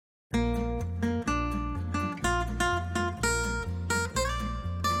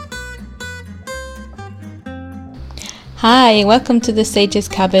Hi, welcome to the Sage's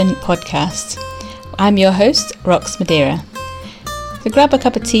Cabin podcast. I'm your host, Rox Madeira. So grab a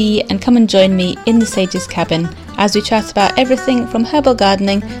cup of tea and come and join me in the Sage's Cabin as we chat about everything from herbal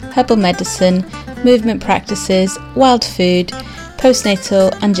gardening, herbal medicine, movement practices, wild food,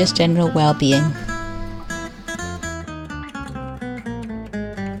 postnatal and just general well-being.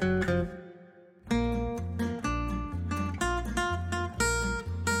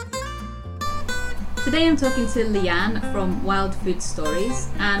 Today I'm talking to Leanne from Wild Food Stories,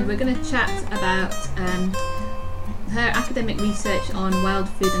 and we're going to chat about her academic research on wild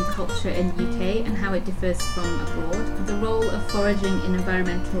food and culture in the UK and how it differs from abroad, the role of foraging in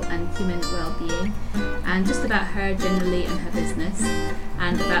environmental and human well-being, and just about her generally and her business,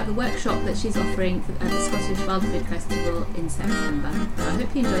 and about the workshop that she's offering at the Scottish Wild Food Festival in September. So I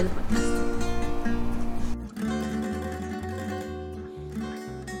hope you enjoy the podcast.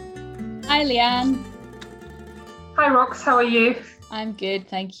 Hi Leanne. Hi Rox, how are you? I'm good,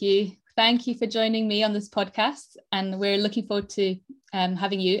 thank you. Thank you for joining me on this podcast, and we're looking forward to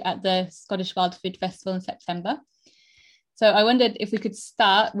having you at the Scottish Wild Food Festival in September. So I wondered if we could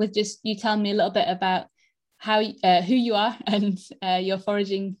start with just you telling me a little bit about how who you are and your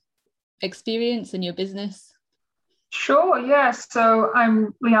foraging experience and your business. Sure, yes. So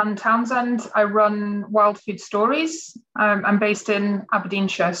I'm Leanne Townsend. I run Wild Food Stories. I'm based in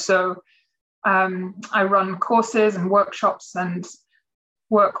Aberdeenshire, so I run courses and workshops and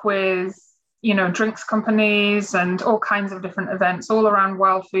work with, drinks companies and all kinds of different events all around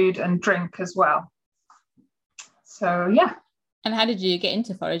wild food and drink as well. So, yeah. And how did you get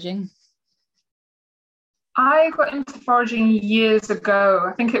into foraging? I got into foraging years ago.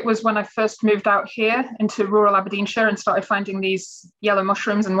 I think it was when I first moved out here into rural Aberdeenshire and started finding these yellow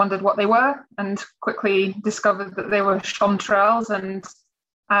mushrooms and wondered what they were, and quickly discovered that they were chanterelles. And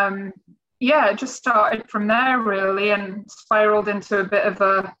it just started from there really, and spiraled into a bit of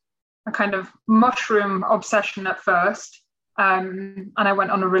a kind of mushroom obsession at first. And I went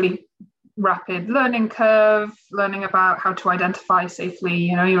on a really rapid learning curve, learning about how to identify safely,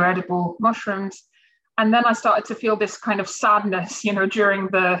 your edible mushrooms. And then I started to feel this kind of sadness, during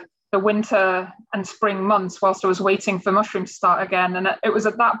the winter and spring months whilst I was waiting for mushrooms to start again. And it was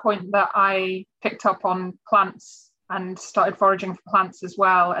at that point that I picked up on plants and started foraging for plants as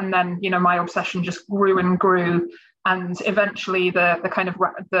well. And then, my obsession just grew and grew. And eventually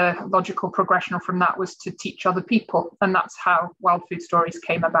the logical progression from that was to teach other people. And that's how Wild Food Stories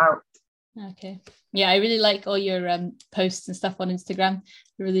came about. Okay. Yeah, I really like all your posts and stuff on Instagram.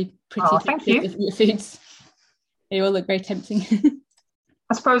 They're really pretty. Oh, thank you. With your foods. They all look very tempting.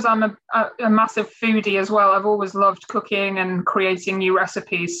 I suppose I'm a massive foodie as well. I've always loved cooking and creating new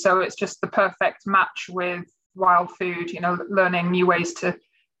recipes. So it's just the perfect match with wild food, learning new ways to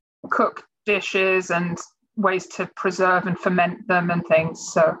cook dishes and ways to preserve and ferment them and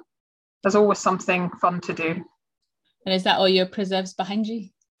things. So there's always something fun to do. And is that all your preserves behind you?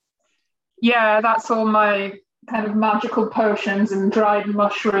 Yeah, that's all my kind of magical potions and dried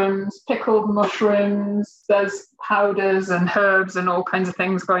mushrooms, pickled mushrooms. There's powders and herbs and all kinds of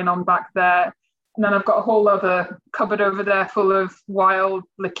things going on back there. And then I've got a whole other cupboard over there full of wild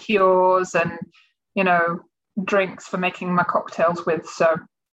liqueurs and, drinks for making my cocktails with. So,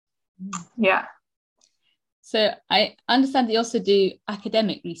 yeah. So I understand that you also do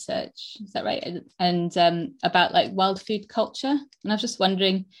academic research, is that right? And about like wild food culture. And I was just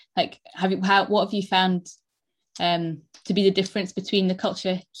wondering, like, what have you found to be the difference between the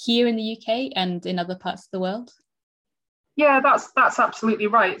culture here in the UK and in other parts of the world? Yeah, that's absolutely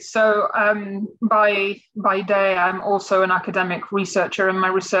right. So by day, I'm also an academic researcher, and my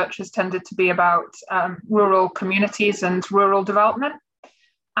research has tended to be about rural communities and rural development.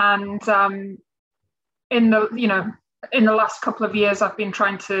 And in the last couple of years, I've been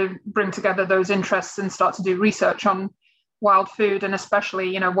trying to bring together those interests and start to do research on wild food, and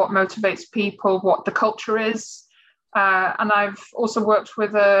especially, what motivates people, what the culture is. And I've also worked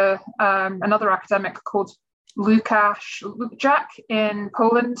with another academic called Łukasz in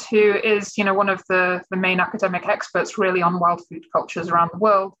Poland, who is, one of the main academic experts really on wild food cultures around the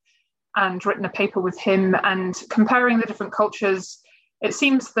world, and written a paper with him and comparing the different cultures. It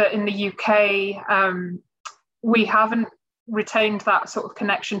seems that in the UK, we haven't retained that sort of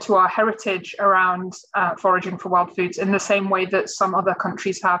connection to our heritage around foraging for wild foods in the same way that some other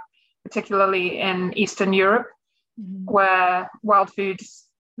countries have, particularly in Eastern Europe, where wild foods,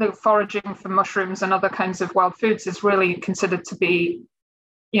 the foraging for mushrooms and other kinds of wild foods is really considered to be,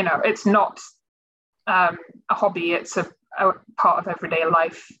 it's not a hobby, it's a part of everyday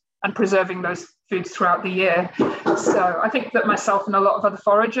life. and preserving those foods throughout the year. So I think that myself and a lot of other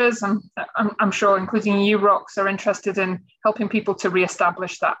foragers, and I'm sure including you, Rox, are interested in helping people to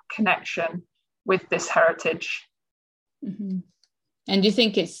reestablish that connection with this heritage. Mm-hmm. And do you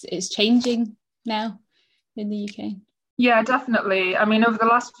think it's changing now in the UK? Yeah, definitely. I mean, over the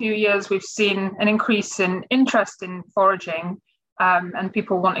last few years, we've seen an increase in interest in foraging, and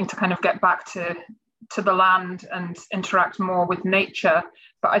people wanting to kind of get back to the land and interact more with nature.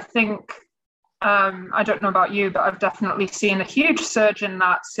 But I think, I don't know about you, but I've definitely seen a huge surge in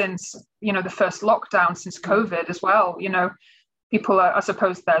that since, the first lockdown, since COVID as well. People are, I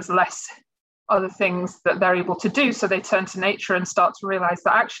suppose there's less other things that they're able to do, so they turn to nature and start to realize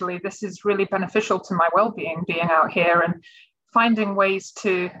that actually this is really beneficial to my well-being, being out here and finding ways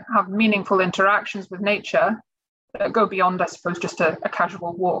to have meaningful interactions with nature that go beyond, I suppose, just a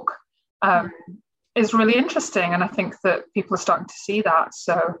casual walk, is really interesting. And I think that people are starting to see that.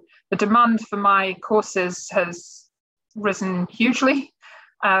 So the demand for my courses has risen hugely,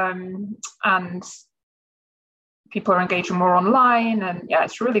 and people are engaging more online, and yeah,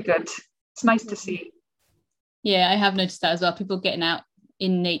 it's really good. It's nice to see. Yeah, I have noticed that as well. People getting out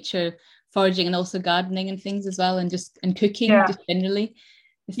in nature, foraging, and also gardening and things as well, and cooking just generally.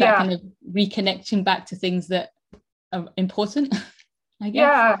 It's that kind of reconnection back to things that are important, I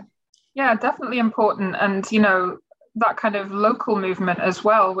guess. Yeah, definitely important. And, that kind of local movement as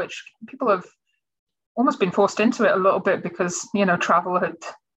well, which people have almost been forced into it a little bit because, travel had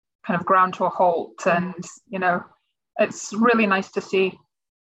kind of ground to a halt. And, it's really nice to see.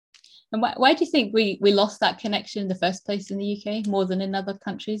 And why do you think we lost that connection in the first place in the UK more than in other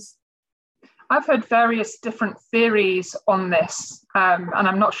countries? I've heard various different theories on this, and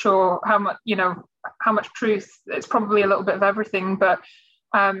I'm not sure how much truth. It's probably a little bit of everything, but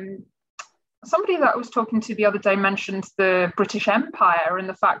somebody that I was talking to the other day mentioned the British Empire and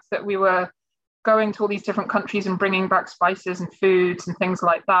the fact that we were going to all these different countries and bringing back spices and foods and things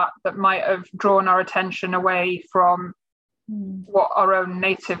like that might have drawn our attention away from what our own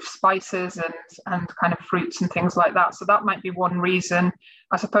native spices and kind of fruits and things like that. So that might be one reason.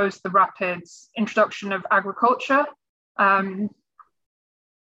 I suppose the rapid introduction of agriculture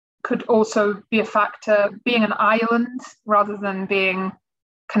could also be a factor. Being an island rather than being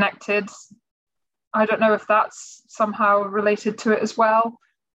connected, I don't know if that's somehow related to it as well.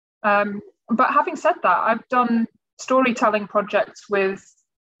 But having said that, I've done storytelling projects with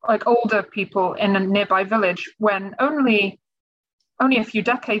like older people in a nearby village when only a few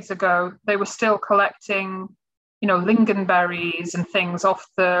decades ago they were still collecting lingonberries and things off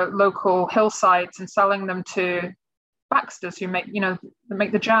the local hillsides and selling them to Baxters who make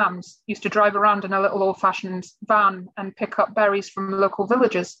the jams. Used to drive around in a little old-fashioned van and pick up berries from local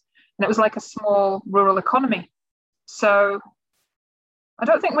villages, and it was like a small rural economy. So I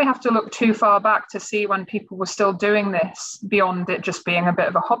don't think we have to look too far back to see when people were still doing this beyond it just being a bit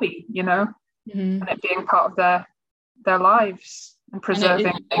of a hobby, and it being part of their lives and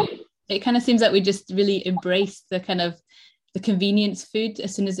preserving. It kind of seems like we just really embraced the kind of the convenience food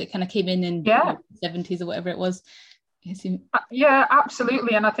as soon as it kind of came in the 70s or whatever it was. Yeah,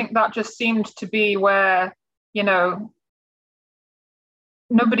 absolutely. And I think that just seemed to be where,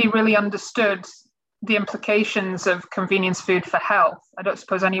 nobody really understood the implications of convenience food for health. I don't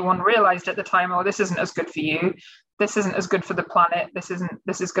suppose anyone realized at the time, this isn't as good for you. This isn't as good for the planet. This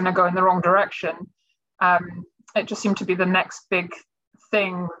is going to go in the wrong direction. It just seemed to be the next big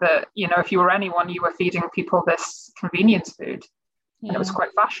thing that, if you were anyone, you were feeding people this convenience food. And it was quite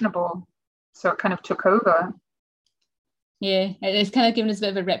fashionable. So it kind of took over. Yeah, it's kind of given us a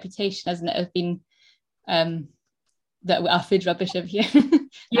bit of a reputation, hasn't it, of being that our food's rubbish over here. I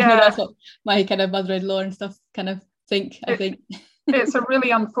know that's what my kind of mother-in-law and stuff kind of think, I think. It's a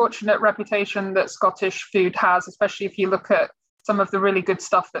really unfortunate reputation that Scottish food has, especially if you look at some of the really good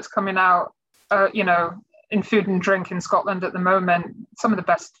stuff that's coming out, in food and drink in Scotland at the moment. Some of the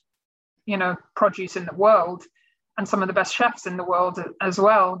best, produce in the world and some of the best chefs in the world as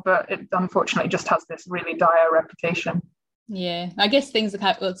well. But it unfortunately just has this really dire reputation. Yeah, I guess things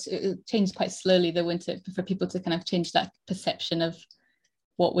it changed quite slowly though, wouldn't it, for people to kind of change that perception of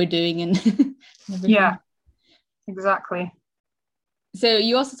what we're doing and everything. Yeah, exactly. So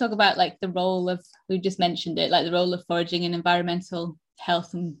you also talk about like the role of, we just mentioned it, like the role of foraging in environmental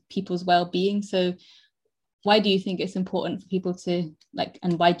health and people's well-being. So why do you think it's important for people to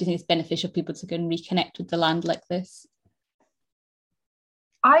and why do you think it's beneficial for people to go and reconnect with the land like this?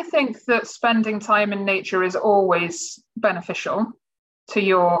 I think that spending time in nature is always beneficial to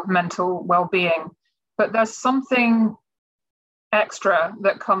your mental well-being, but there's something extra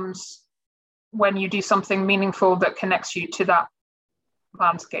that comes when you do something meaningful that connects you to that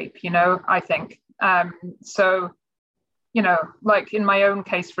landscape, I think. So, like in my own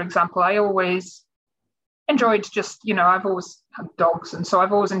case, for example, I always enjoyed just, I've always had dogs, and so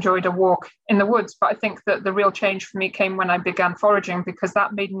I've always enjoyed a walk in the woods. But I think that the real change for me came when I began foraging, because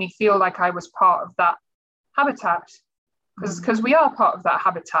that made me feel like I was part of that habitat. Because we are part of that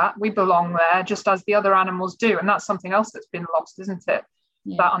habitat, we belong there just as the other animals do. And that's something else that's been lost, isn't it?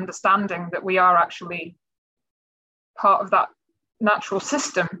 Yeah. That understanding that we are actually part of that natural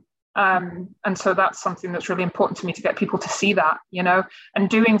system. And so that's something that's really important to me, to get people to see that, and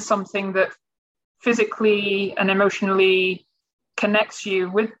doing something that physically and emotionally connects you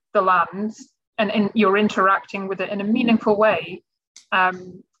with the land, and you're interacting with it in a meaningful way,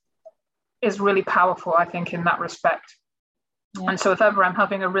 is really powerful, I think, in that respect. Yeah. And so if ever I'm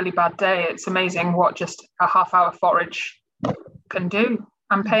having a really bad day, it's amazing what just a half-hour forage can do.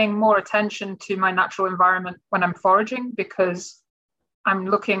 I'm paying more attention to my natural environment when I'm foraging, because I'm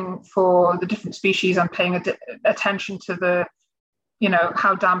looking for the different species. I'm paying attention to the,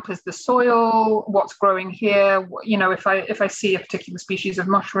 how damp is the soil, what's growing here. If I see a particular species of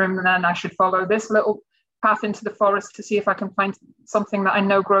mushroom, then I should follow this little path into the forest to see if I can find something that I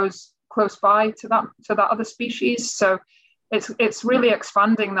know grows close by to that other species. So it's really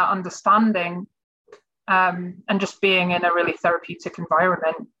expanding that understanding, and just being in a really therapeutic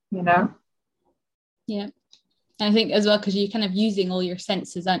environment, Yeah. And I think as well, because you're kind of using all your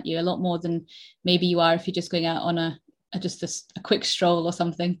senses, aren't you? A lot more than maybe you are if you're just going out on a quick stroll or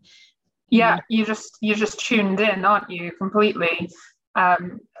something. Yeah, you're just tuned in, aren't you, completely?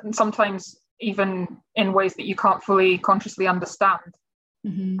 And sometimes even in ways that you can't fully consciously understand.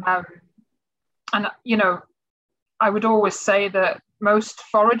 Mm-hmm. And I would always say that most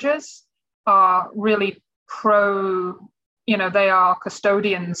foragers are really they are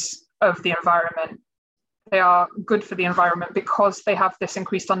custodians of the environment. They are good for the environment because they have this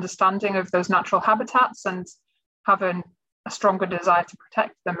increased understanding of those natural habitats and have a stronger desire to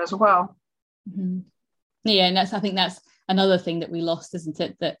protect them as well. Mm-hmm. Yeah, and I think that's another thing that we lost, isn't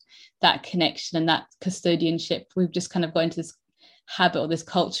it? That connection and that custodianship. We've just kind of got into this habit or this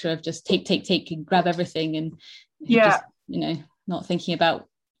culture of just take and grab everything, and just, not thinking about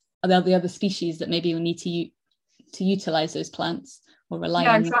the other species that maybe we need to utilize those plants or rely on.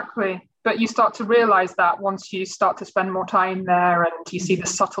 Yeah, exactly. But you start to realize that once you start to spend more time there, and you see the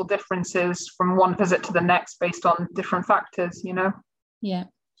subtle differences from one visit to the next based on different factors, Yeah.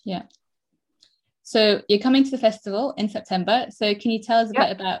 So you're coming to the festival in September. So can you tell us a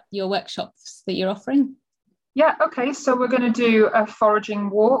bit about your workshops that you're offering? Yeah, okay. So we're going to do a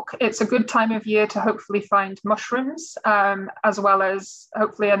foraging walk. It's a good time of year to hopefully find mushrooms, as well as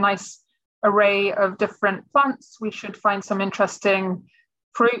hopefully a nice array of different plants. We should find some interesting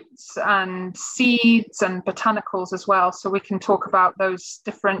fruits and seeds and botanicals as well. So we can talk about those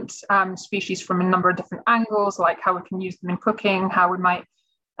different species from a number of different angles, like how we can use them in cooking, how we might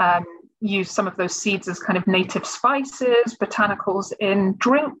use some of those seeds as kind of native spices, botanicals in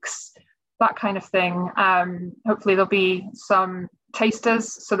drinks, that kind of thing. Hopefully there'll be some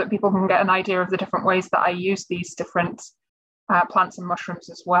tasters so that people can get an idea of the different ways that I use these different plants and mushrooms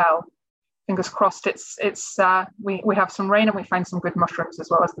as well. Fingers crossed we have some rain and we find some good mushrooms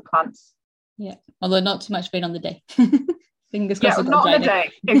as well as the plants. Yeah, although not too much rain on the day. Fingers crossed. Yeah, not on the day.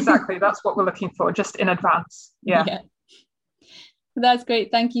 Exactly. That's what we're looking for, just in advance. Yeah. That's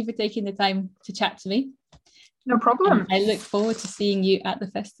great. Thank you for taking the time to chat to me. No problem. I look forward to seeing you at the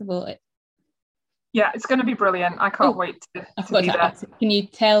festival. Yeah, it's going to be brilliant. I can't wait to be there. Can you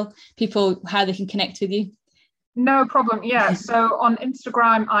tell people how they can connect with you? No problem. Yeah. So on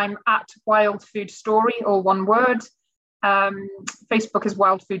Instagram, I'm at Wild Food Story, all one word. Facebook is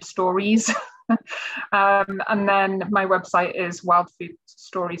Wild Food Stories. And then my website is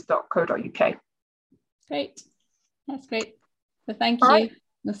wildfoodstories.co.uk. Great. That's great. So thank you. Right.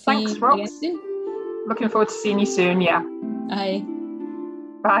 We'll see Thanks, you Rox. again soon. Looking forward to seeing you soon. Yeah. Bye.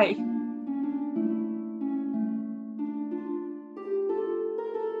 Bye.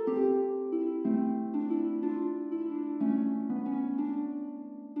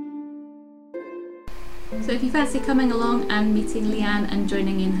 So if you fancy coming along and meeting Leanne and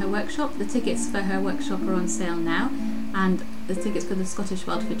joining in her workshop, the tickets for her workshop are on sale now, and the tickets for the Scottish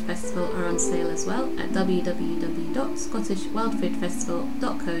Wild Food Festival are on sale as well at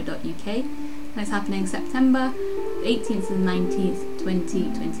www.scottishwildfoodfestival.co.uk, and it's happening September 18th to the 19th,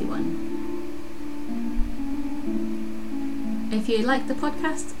 2021. If you like the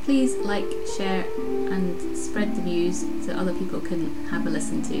podcast, please like, share and spread the news so other people can have a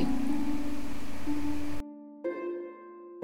listen too.